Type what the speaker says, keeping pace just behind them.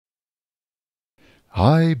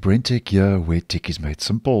Hi, BrenTech here, where tech is made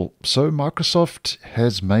simple. So Microsoft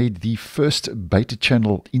has made the first beta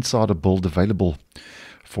channel insider build available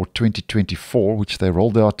for 2024, which they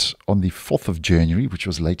rolled out on the 4th of January, which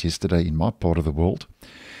was late yesterday in my part of the world.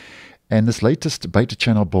 And this latest beta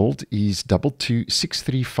channel build is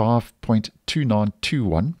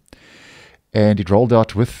 22635.2921. And it rolled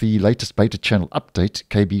out with the latest beta channel update,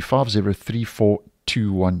 KB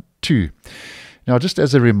 5034212. Now, just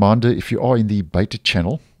as a reminder, if you are in the beta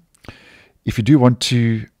channel, if you do want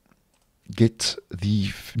to get the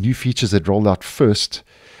new features that roll out first,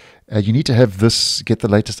 you need to have this, get the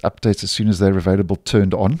latest updates as soon as they're available,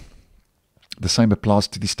 turned on. The same applies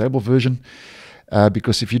to the stable version,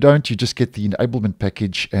 because if you don't, you just get the enablement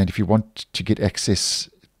package, and if you want to get access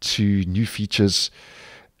to new features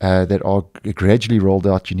that are gradually rolled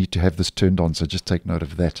out, you need to have this turned on, so just take note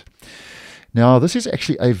of that. Now, this is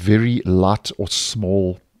actually a very light or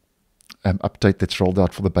small update that's rolled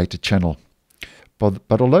out for the beta channel.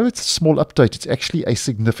 But although it's a small update, it's actually a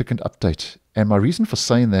significant update. And my reason for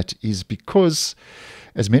saying that is because,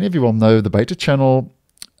 as many of you will know, the beta channel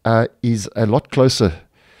is a lot closer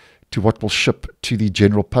to what will ship to the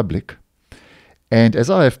general public. And as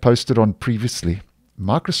I have posted on previously,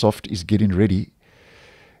 Microsoft is getting ready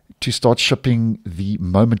to start shipping the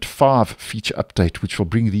Moment 5 feature update, which will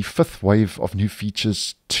bring the fifth wave of new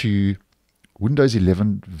features to Windows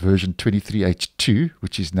 11 version 23H2,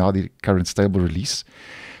 which is now the current stable release.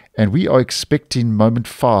 And we are expecting Moment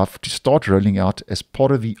 5 to start rolling out as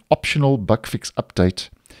part of the optional bug fix update,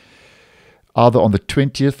 either on the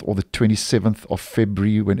 20th or the 27th of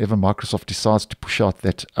February, whenever Microsoft decides to push out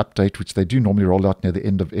that update, which they do normally roll out near the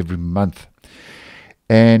end of every month.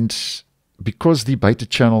 And because the beta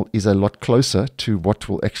channel is a lot closer to what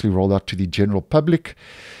will actually roll out to the general public,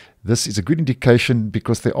 this is a good indication,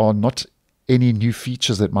 because there are not any new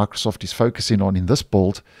features that Microsoft is focusing on in this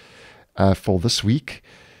build for this week,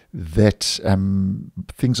 that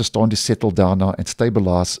things are starting to settle down now and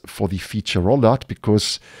stabilize for the feature rollout,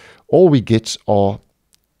 because all we get are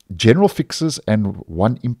general fixes and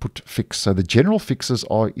one input fix. So the general fixes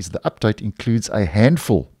is the update includes a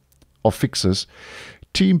handful of fixes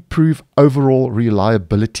to improve overall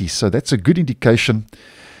reliability. So that's a good indication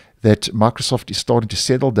that Microsoft is starting to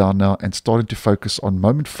settle down now and starting to focus on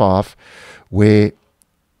Moment 5, where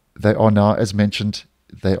they are now, as mentioned,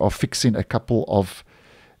 they are fixing a handful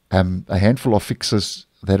of fixes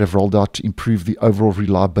that have rolled out to improve the overall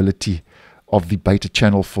reliability of the beta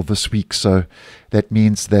channel for this week. So that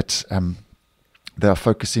means that they are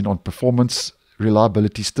focusing on performance,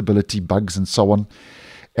 reliability, stability, bugs, and so on.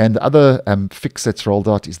 And the other fix that's rolled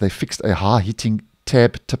out is they fixed a hard-hitting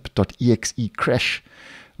tab-tip.exe crash,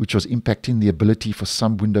 which was impacting the ability for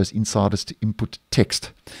some Windows insiders to input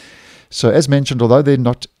text. So as mentioned, although they're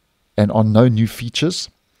not and are no new features,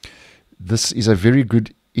 this is a very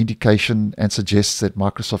good indication and suggests that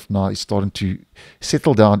Microsoft now is starting to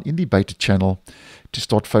settle down in the beta channel to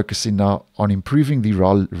start focusing now on improving the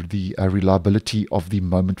reliability of the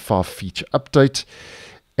Moment 5 feature update.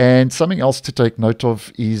 And something else to take note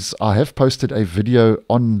of is I have posted a video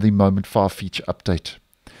on the Moment 5 feature update,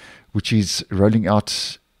 which is rolling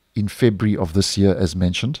out in February of this year, as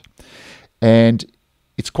mentioned. And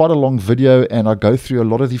it's quite a long video, and I go through a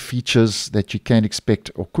lot of the features that you can expect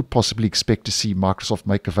or could possibly expect to see Microsoft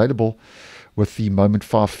make available with the Moment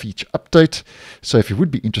 5 feature update. So if you would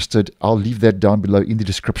be interested, I'll leave that down below in the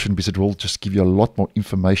description, because it will just give you a lot more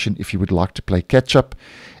information if you would like to play catch up.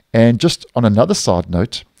 And just on another side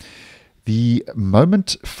note, the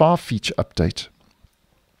Moment 5 feature update,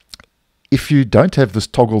 if you don't have this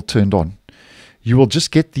toggle turned on, you will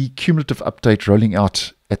just get the cumulative update rolling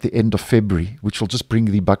out at the end of February, which will just bring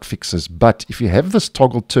the bug fixes. But if you have this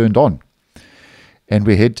toggle turned on, and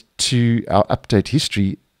we head to our update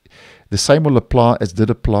history, the same will apply as did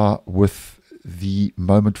apply with the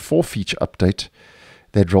Moment 4 feature update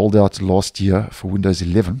that rolled out last year for Windows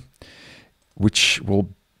 11, which will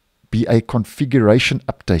be a configuration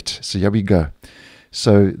update. So here we go.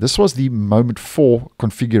 So this was the Moment 4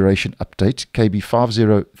 configuration update, KB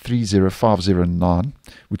 5030509,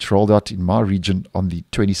 which rolled out in my region on the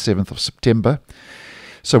 27th of September.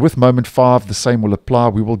 So with Moment 5, the same will apply.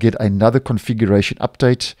 We will get another configuration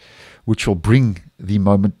update, which will bring the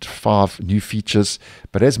Moment 5 new features.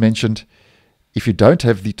 But as mentioned, if you don't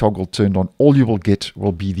have the toggle turned on, all you will get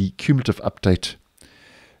will be the cumulative update,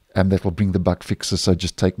 and that will bring the bug fixes, so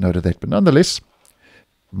just take note of that. But nonetheless,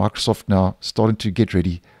 Microsoft now starting to get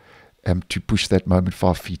ready to push that Moment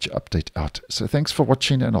 5 feature update out. So thanks for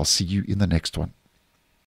watching, and I'll see you in the next one.